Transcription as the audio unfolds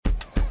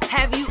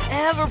Have you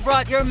ever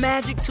brought your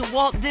magic to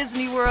Walt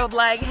Disney World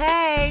like,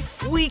 hey,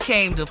 we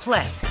came to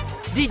play?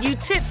 Did you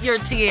tip your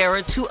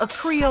tiara to a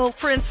Creole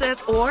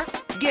princess or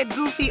get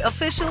goofy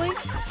officially?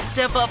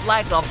 Step up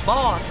like a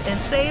boss and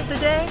save the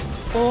day?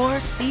 Or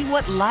see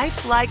what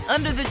life's like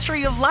under the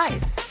tree of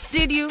life?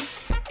 Did you?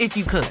 If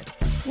you could.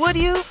 Would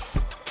you?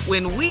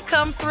 When we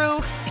come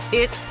through,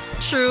 it's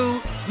true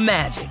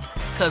magic.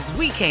 'Cause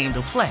we came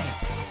to play.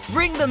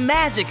 Bring the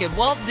magic at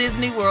Walt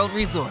Disney World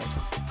Resort.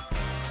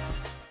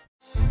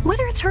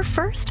 Whether it's her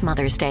first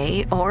Mother's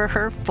Day or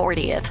her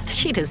 40th,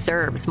 she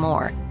deserves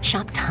more.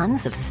 Shop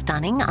tons of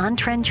stunning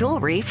on-trend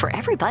jewelry for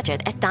every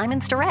budget at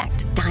Diamonds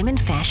Direct. Diamond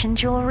fashion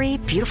jewelry,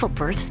 beautiful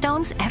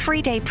birthstones,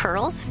 everyday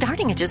pearls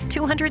starting at just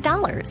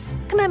 $200.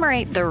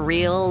 Commemorate the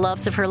real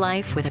loves of her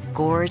life with a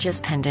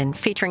gorgeous pendant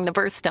featuring the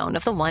birthstone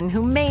of the one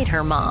who made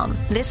her mom.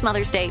 This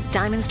Mother's Day,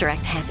 Diamonds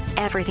Direct has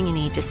everything you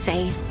need to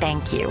say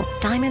thank you.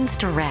 Diamonds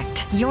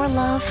Direct. Your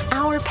love,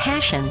 our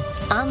passion.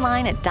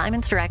 Online at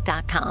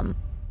diamondsdirect.com.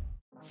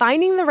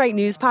 Finding the right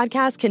news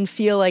podcast can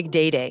feel like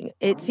dating.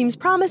 It seems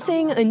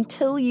promising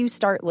until you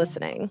start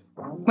listening.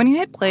 When you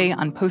hit play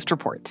on Post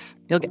Reports,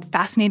 you'll get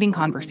fascinating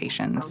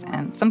conversations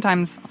and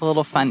sometimes a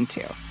little fun,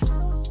 too.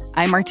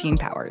 I'm Martine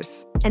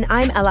Powers. And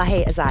I'm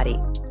Elahe Azadi.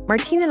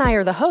 Martine and I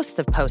are the hosts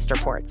of Post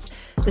Reports.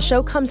 The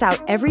show comes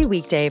out every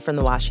weekday from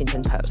The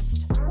Washington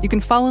Post. You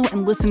can follow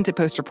and listen to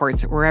Post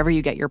Reports wherever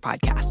you get your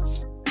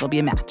podcasts. It'll be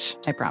a match,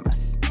 I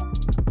promise.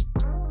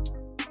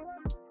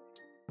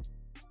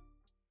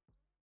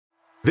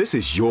 This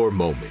is your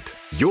moment,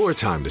 your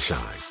time to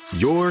shine,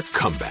 your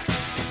comeback.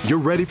 You're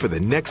ready for the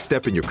next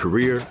step in your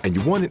career, and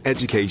you want an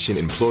education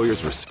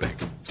employers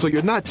respect. So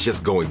you're not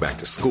just going back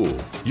to school,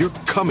 you're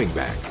coming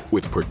back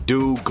with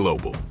Purdue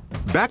Global.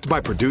 Backed by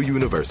Purdue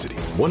University,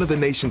 one of the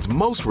nation's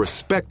most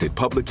respected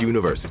public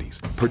universities,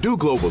 Purdue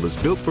Global is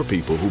built for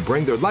people who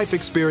bring their life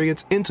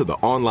experience into the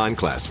online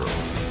classroom.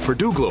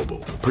 Purdue Global,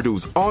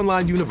 Purdue's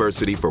online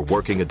university for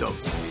working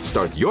adults.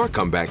 Start your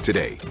comeback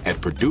today at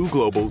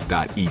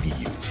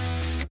purdueglobal.edu.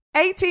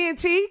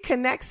 AT&T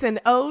connects an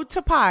ode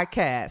to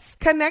podcasts.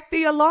 Connect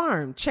the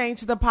alarm.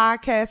 Change the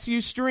podcast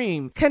you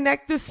stream.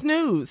 Connect the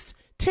snooze.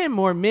 10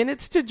 more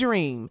minutes to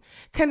dream.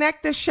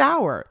 Connect the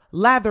shower.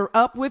 Lather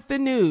up with the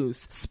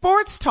news.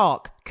 Sports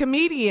talk,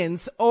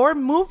 comedians, or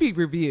movie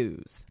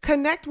reviews.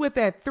 Connect with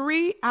that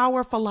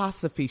 3-hour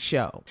philosophy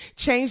show.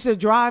 Change the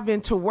drive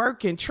into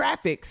work in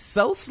traffic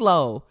so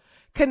slow.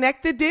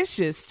 Connect the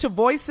dishes to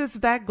voices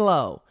that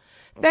glow.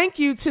 Thank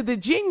you to the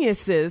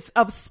geniuses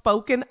of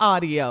spoken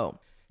audio.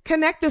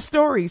 Connect the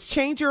stories,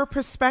 change your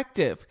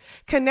perspective.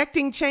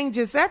 Connecting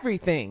changes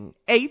everything.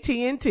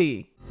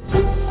 AT&T.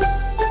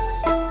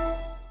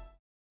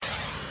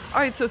 All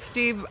right, so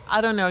Steve,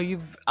 I don't know,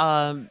 you've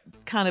kind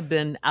of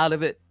been out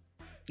of it,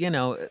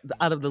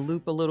 out of the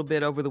loop a little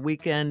bit over the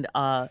weekend.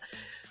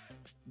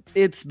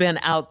 It's been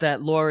out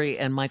that Lori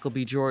and Michael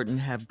B. Jordan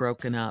have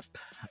broken up.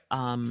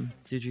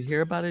 Did you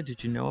hear about it?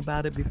 Did you know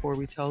about it before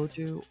we told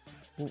you?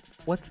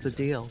 What's the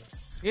deal?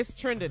 It's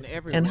trending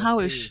everywhere. And how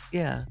is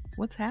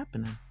what's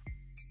happening?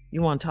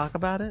 You want to talk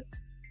about it?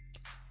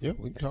 Yeah,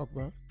 we can talk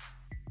about it.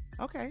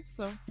 Okay,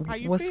 so how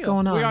you What's feel?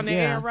 going on? We're on the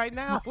air right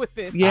now with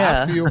this.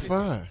 Yeah. I feel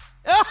fine.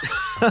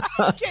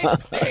 I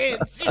can't stand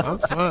you. I'm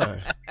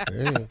fine.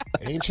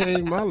 Ain't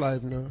changed my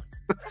life now.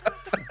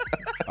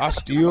 I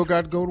still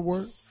got to go to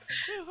work.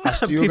 I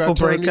still got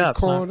to turn these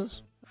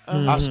corners.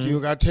 Huh? I still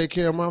got to take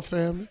care of my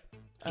family.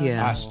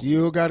 Yeah. I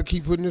still got to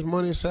keep putting this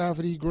money aside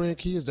for these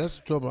grandkids. That's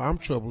the trouble I'm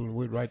troubling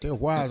with right there.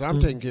 Why is I'm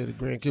taking care of the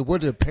grandkids?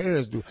 What did the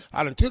parents do?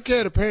 I done took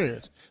care of the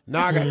parents.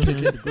 Now I got to take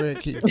care of the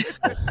grandkids.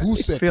 But who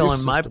set Feeling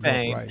this my system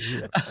pain. up right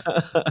here?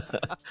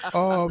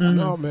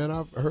 No, man,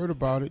 I've heard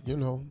about it, wish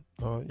them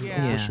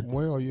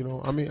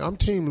well, I mean, I'm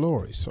Team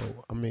Lori, so,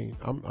 I mean,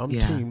 I'm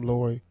Team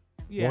Lori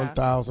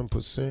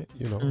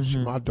 1,000%, She's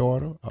my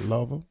daughter. I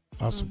love her.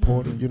 I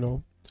support her,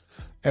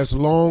 As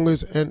long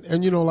as,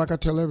 and like I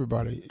tell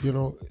everybody,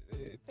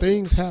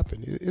 things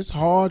happen. It's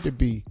hard to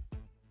be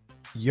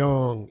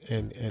young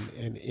and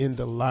in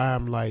the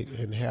limelight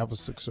and have a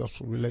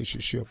successful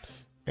relationship.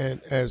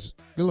 And as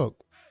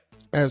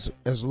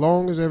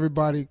long as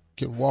everybody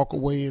can walk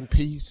away in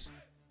peace,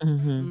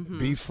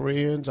 be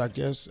friends, I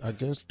guess,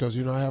 because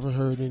I haven't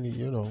heard any,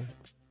 I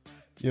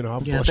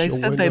bust your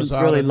windows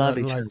out or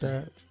nothing like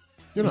that.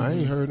 I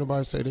ain't heard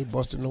nobody say they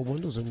busted no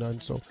windows or nothing.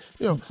 So,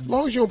 as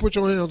long as you don't put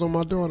your hands on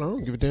my daughter, I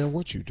don't give a damn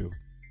what you do.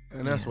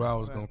 And that's where I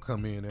was going to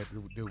come in at.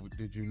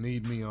 Did you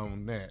need me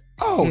on that?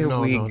 Oh, Here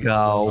we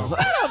go.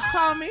 Shut up,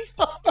 Tommy.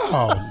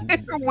 Oh,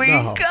 Here we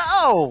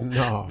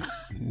go.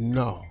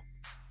 No.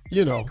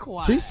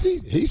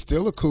 He's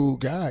still a cool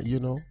guy, Yeah,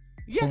 from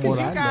because what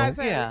you I guys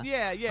know.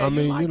 Yeah. I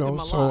mean,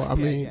 so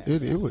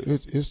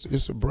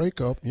it's a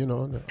breakup, and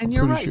And I'm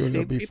you're pretty right, sure Steve.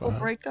 they'll be People fine.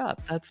 break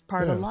up. That's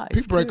part of life.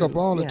 People break up too.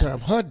 all the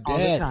time. Her All the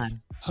daddy,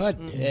 time.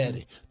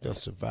 done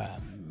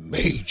survived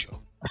major.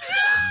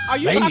 Are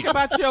you talking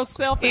about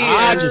yourself?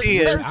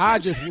 I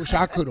just wish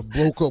I could have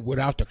broke up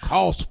without the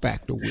cost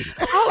factor with it.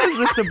 How is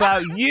this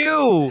about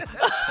you?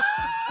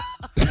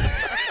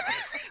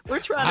 We're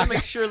trying to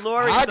make sure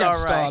Lori's all right. I got to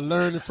start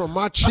learning from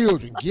my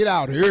children. Get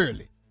out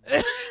early.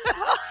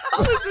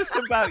 How is this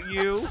about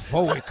you?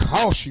 Oh, it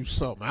costs you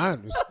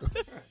something.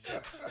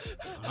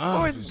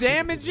 Or it's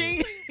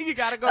damaging. You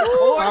got to go to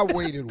court. I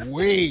waited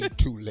way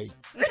too late.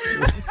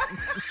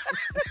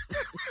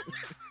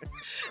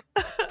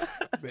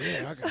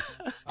 Man,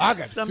 I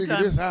got to figure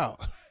this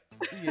out.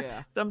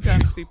 Yeah.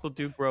 Sometimes people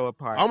do grow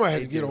apart. I'm gonna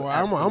have to get away.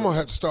 I'm gonna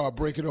have to start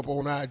breaking up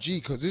on IG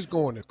because this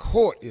going to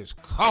court is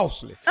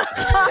costly.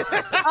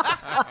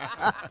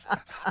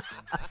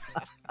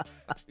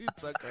 You're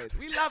so crazy.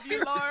 We love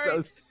you, Lori.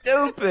 So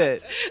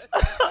stupid.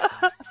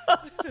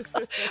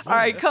 All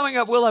right, coming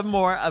up, we'll have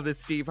more of the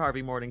Steve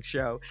Harvey Morning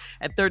Show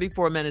at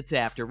 34 minutes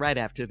after, right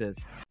after this.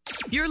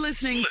 You're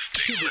listening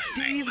to the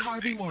Steve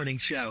Harvey Morning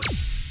Show.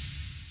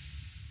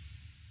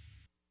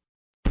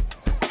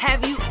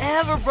 Have you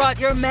ever brought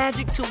your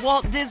magic to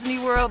Walt Disney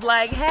World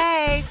like,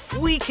 hey,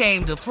 we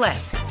came to play?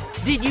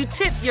 Did you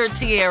tip your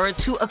tiara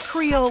to a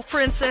Creole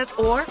princess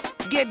or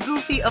get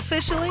goofy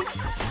officially?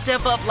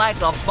 Step up like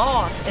a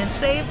boss and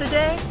save the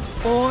day?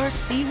 Or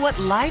see what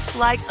life's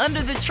like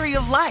under the tree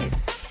of life?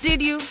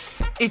 Did you?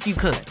 If you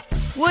could.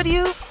 Would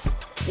you?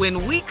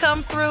 When we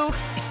come through,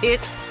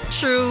 it's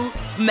true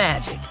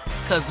magic.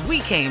 'Cause we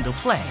came to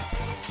play.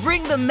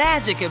 Bring the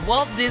magic at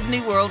Walt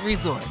Disney World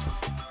Resort.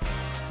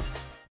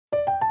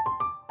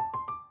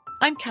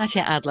 I'm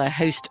Katya Adler,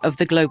 host of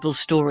The Global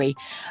Story.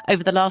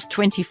 Over the last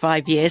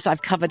 25 years,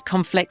 I've covered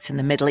conflicts in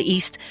the Middle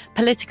East,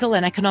 political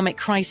and economic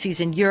crises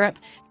in Europe,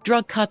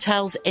 drug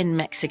cartels in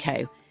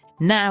Mexico.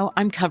 Now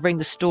I'm covering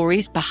the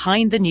stories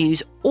behind the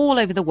news all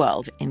over the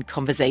world in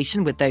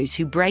conversation with those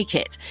who break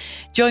it.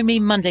 Join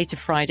me Monday to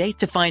Friday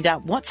to find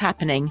out what's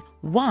happening,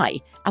 why,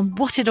 and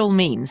what it all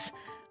means.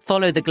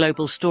 Follow The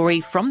Global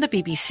Story from the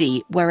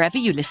BBC wherever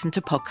you listen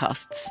to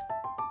podcasts.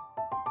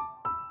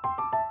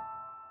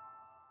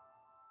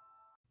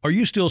 Are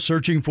you still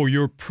searching for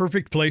your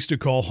perfect place to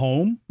call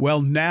home?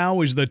 Well, now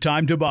is the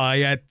time to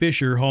buy at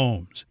Fisher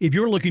Homes. If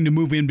you're looking to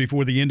move in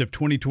before the end of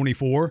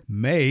 2024,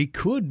 May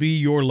could be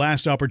your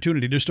last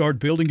opportunity to start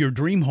building your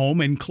dream home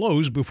and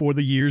close before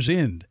the year's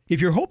end.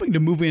 If you're hoping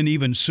to move in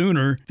even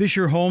sooner,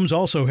 Fisher Homes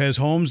also has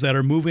homes that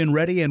are move-in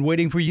ready and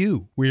waiting for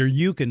you, where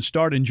you can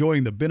start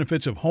enjoying the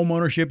benefits of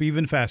homeownership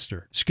even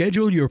faster.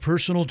 Schedule your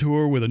personal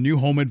tour with a new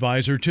home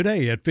advisor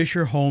today at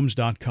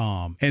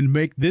FisherHomes.com and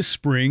make this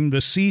spring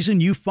the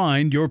season you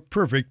find your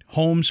perfect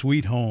home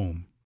sweet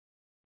home.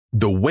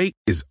 The wait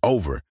is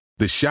over.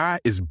 The Chi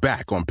is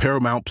back on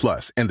Paramount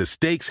Plus, and the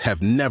stakes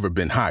have never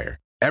been higher.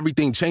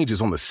 Everything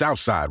changes on the South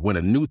Side when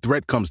a new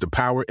threat comes to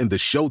power in the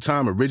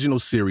Showtime original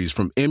series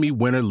from Emmy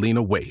winner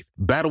Lena Waithe.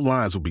 Battle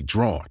lines will be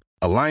drawn,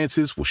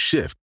 alliances will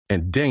shift,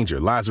 and danger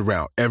lies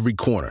around every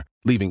corner,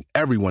 leaving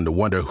everyone to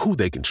wonder who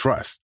they can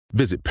trust.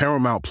 Visit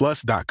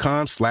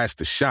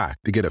ParamountPlus.com/The Chi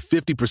to get a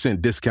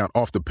 50% discount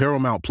off the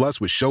Paramount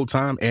Plus with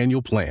Showtime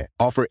annual plan.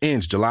 Offer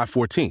ends July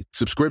 14th.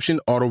 Subscription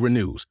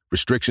auto-renews.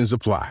 Restrictions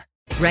apply.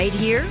 Right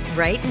here,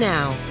 right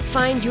now.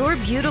 Find your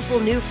beautiful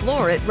new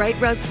floor at Right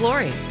Rug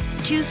Flooring.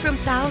 Choose from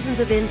thousands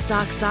of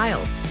in-stock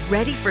styles,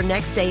 ready for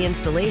next day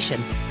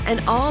installation,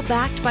 and all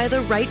backed by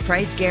the right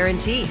price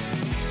guarantee.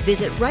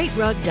 Visit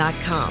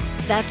rightrug.com.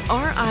 That's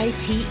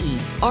RITERUG.com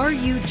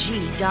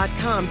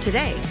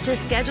today to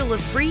schedule a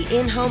free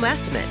in-home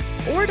estimate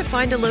or to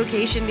find a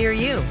location near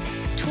you.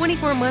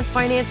 24-month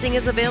financing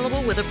is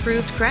available with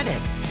approved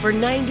credit. For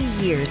 90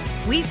 years,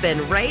 we've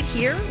been right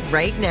here,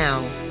 right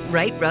now.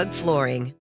 Right Rug Flooring.